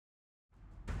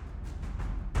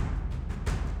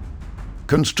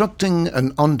Constructing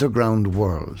an underground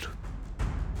world.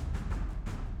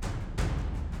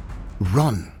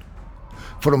 Run!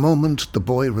 For a moment the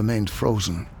boy remained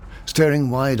frozen, staring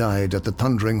wide-eyed at the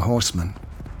thundering horsemen.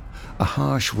 A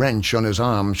harsh wrench on his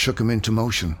arm shook him into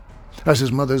motion, as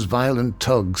his mother's violent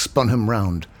tug spun him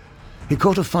round. He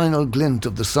caught a final glint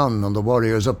of the sun on the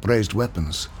warriors' upraised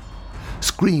weapons.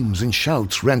 Screams and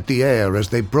shouts rent the air as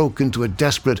they broke into a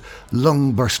desperate,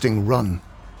 lung-bursting run.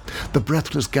 The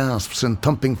breathless gasps and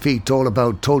thumping feet all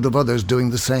about told of others doing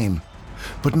the same.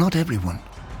 But not everyone.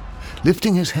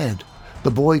 Lifting his head,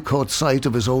 the boy caught sight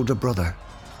of his older brother.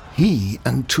 He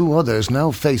and two others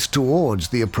now faced towards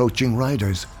the approaching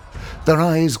riders. Their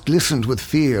eyes glistened with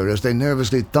fear as they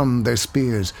nervously thumbed their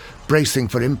spears, bracing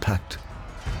for impact.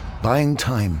 Buying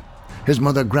time, his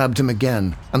mother grabbed him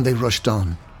again, and they rushed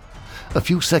on. A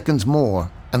few seconds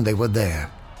more, and they were there.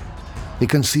 The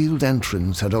concealed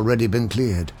entrance had already been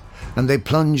cleared, and they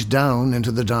plunged down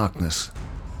into the darkness.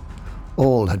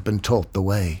 All had been taught the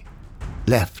way.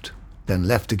 Left, then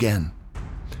left again.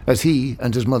 As he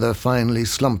and his mother finally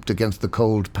slumped against the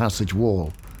cold passage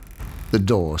wall, the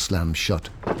door slammed shut,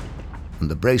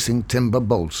 and the bracing timber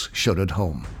bolts shuddered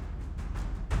home.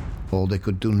 All they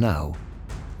could do now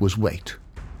was wait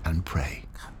and pray.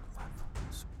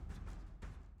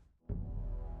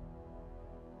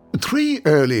 3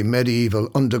 early medieval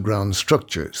underground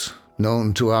structures,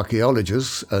 known to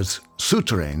archaeologists as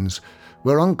souterrains,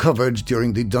 were uncovered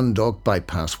during the Dundalk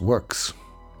bypass works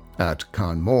at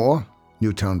Carnmore,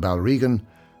 Newtown Balregan,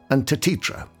 and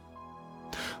Tatitra.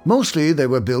 Mostly they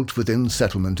were built within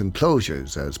settlement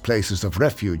enclosures as places of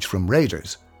refuge from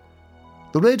raiders.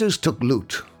 The raiders took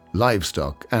loot,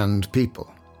 livestock, and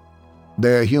people.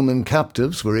 Their human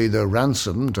captives were either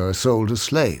ransomed or sold as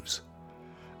slaves.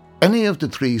 Any of the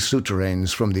 3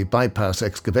 souterrains from the bypass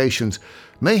excavations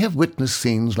may have witnessed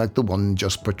scenes like the one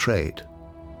just portrayed.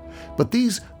 But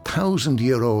these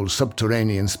 1,000-year-old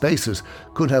subterranean spaces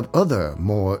could have other,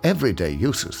 more everyday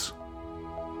uses.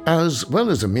 As well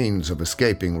as a means of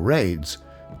escaping raids,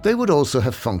 they would also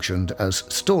have functioned as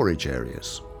storage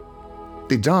areas.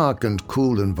 The dark and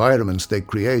cool environments they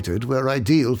created were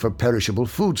ideal for perishable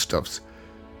foodstuffs.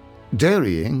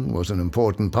 Dairying was an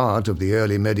important part of the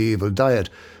early medieval diet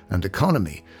and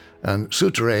economy, and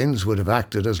souterrains would have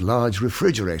acted as large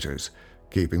refrigerators,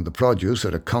 keeping the produce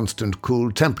at a constant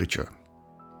cool temperature.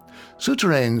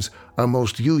 Souterrains are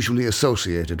most usually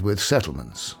associated with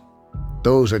settlements.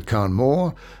 Those at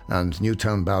Carnmore and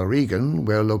Newtown Balregan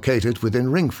were located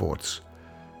within ring forts.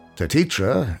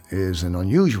 Tatitra is an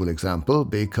unusual example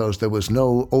because there was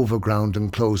no overground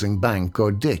enclosing bank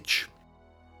or ditch.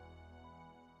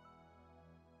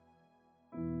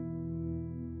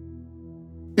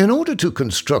 In order to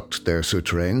construct their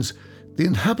souterrains, the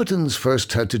inhabitants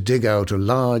first had to dig out a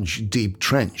large, deep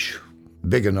trench,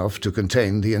 big enough to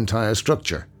contain the entire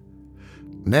structure.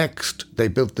 Next, they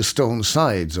built the stone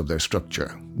sides of their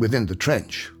structure within the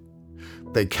trench.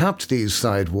 They capped these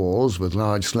side walls with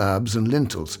large slabs and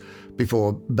lintels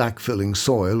before backfilling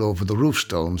soil over the roof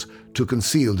stones to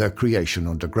conceal their creation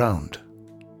underground.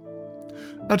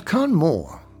 At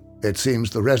Carnmore, it seems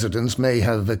the residents may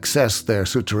have accessed their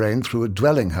souterrain through a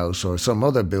dwelling house or some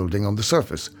other building on the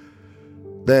surface.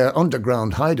 Their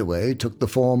underground hideaway took the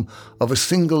form of a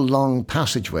single long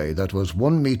passageway that was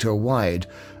 1 meter wide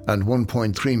and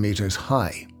 1.3 meters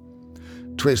high.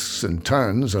 Twists and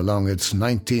turns along its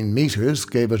 19 meters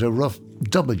gave it a rough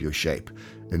W shape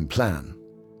in plan.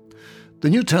 The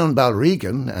Newtown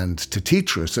Balregan and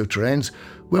Tatitra souterrains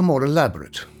were more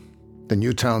elaborate. The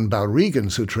Newtown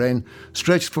Balregan souterrain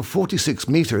stretched for 46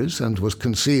 meters and was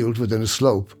concealed within a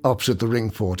slope opposite the ring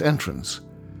fort entrance.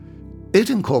 It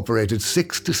incorporated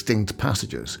 6 distinct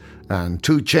passages and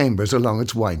 2 chambers along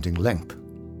its winding length.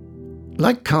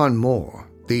 Like Carnmore,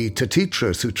 the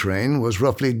Tatitra souterrain was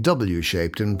roughly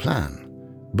W-shaped in plan,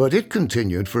 but it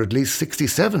continued for at least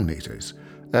 67 meters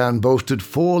and boasted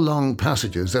 4 long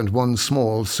passages and 1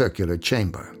 small circular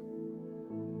chamber.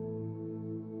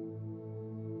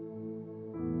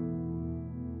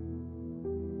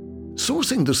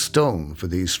 Sourcing the stone for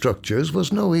these structures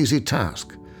was no easy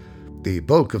task. The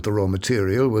bulk of the raw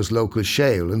material was local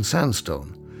shale and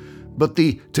sandstone, but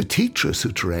the Tatitra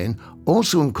souterrain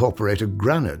also incorporated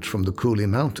granite from the Cooley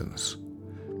Mountains.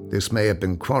 This may have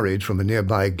been quarried from a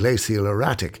nearby glacial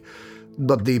erratic,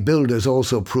 but the builders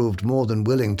also proved more than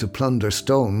willing to plunder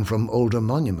stone from older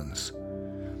monuments.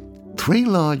 3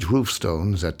 large roof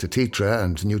stones at Tatitra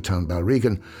and Newtown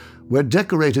Balregan were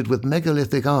decorated with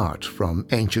megalithic art from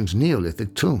ancient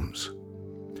Neolithic tombs.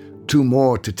 2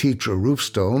 more Tatitra roof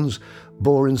stones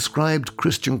bore inscribed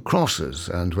Christian crosses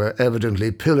and were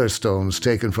evidently pillar stones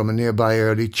taken from a nearby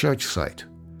early church site.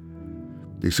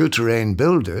 The souterrain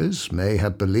builders may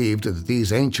have believed that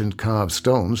these ancient carved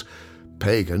stones,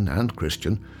 pagan and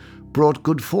Christian, brought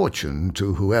good fortune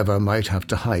to whoever might have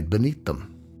to hide beneath them.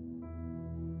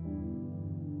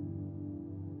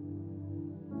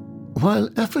 While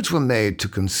efforts were made to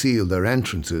conceal their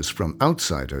entrances from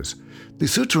outsiders, the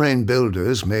souterrain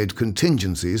builders made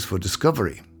contingencies for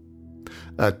discovery.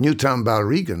 At Newtown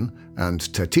Balregan and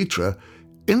Tetitra,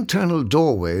 internal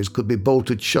doorways could be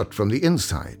bolted shut from the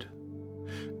inside.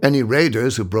 Any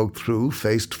raiders who broke through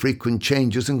faced frequent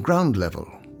changes in ground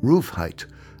level, roof height,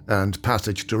 and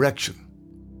passage direction.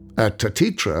 At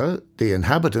Tetitra, the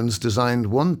inhabitants designed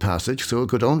one passage so it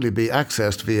could only be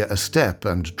accessed via a step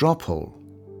and drop hole.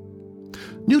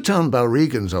 Newtown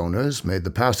Balregan's owners made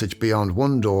the passage beyond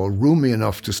one door roomy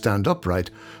enough to stand upright,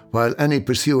 while any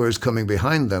pursuers coming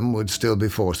behind them would still be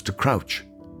forced to crouch.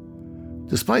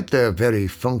 Despite their very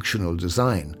functional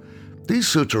design, these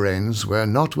souterrains were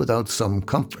not without some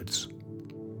comforts.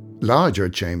 Larger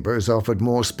chambers offered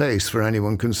more space for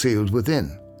anyone concealed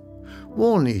within.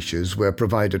 Wall niches were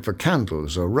provided for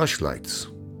candles or rushlights.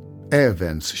 Air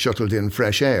vents shuttled in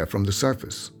fresh air from the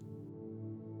surface.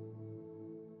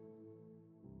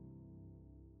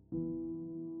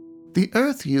 The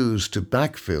earth used to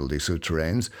backfill the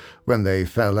souterrains when they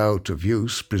fell out of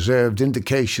use preserved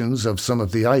indications of some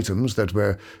of the items that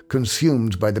were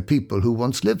consumed by the people who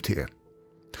once lived here.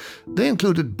 They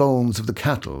included bones of the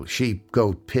cattle, sheep,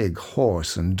 goat, pig,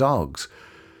 horse, and dogs.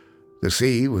 The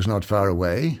sea was not far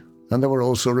away, and there were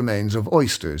also remains of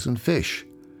oysters and fish.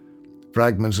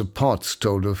 Fragments of pots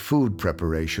told of food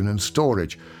preparation and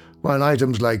storage, while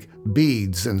items like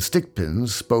beads and stick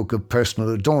pins spoke of personal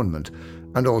adornment,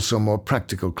 and also more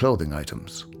practical clothing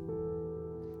items.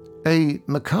 A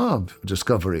macabre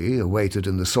discovery awaited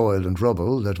in the soil and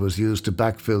rubble that was used to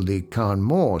backfill the Carn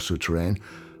Mor souterrain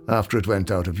after it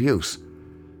went out of use.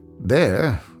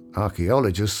 There,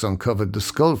 archaeologists uncovered the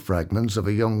skull fragments of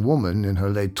a young woman in her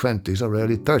late 20s or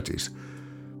early 30s.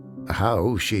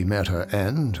 How she met her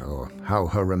end, or how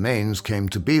her remains came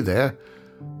to be there,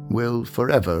 will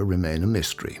forever remain a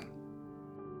mystery.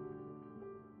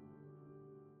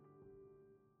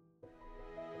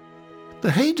 The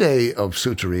heyday of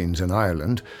souterrains in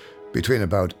Ireland, between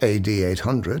about AD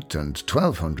 800 and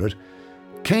 1200,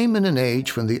 came in an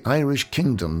age when the Irish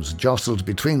kingdoms jostled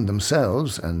between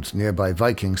themselves and nearby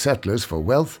Viking settlers for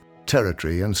wealth,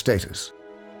 territory, and status.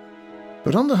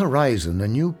 But on the horizon, a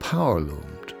new power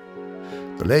loomed.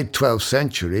 The late 12th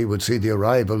century would see the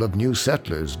arrival of new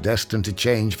settlers destined to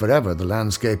change forever the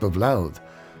landscape of Louth,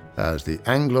 as the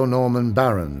Anglo-Norman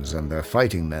barons and their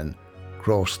fighting men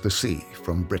crossed the sea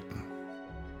from Britain.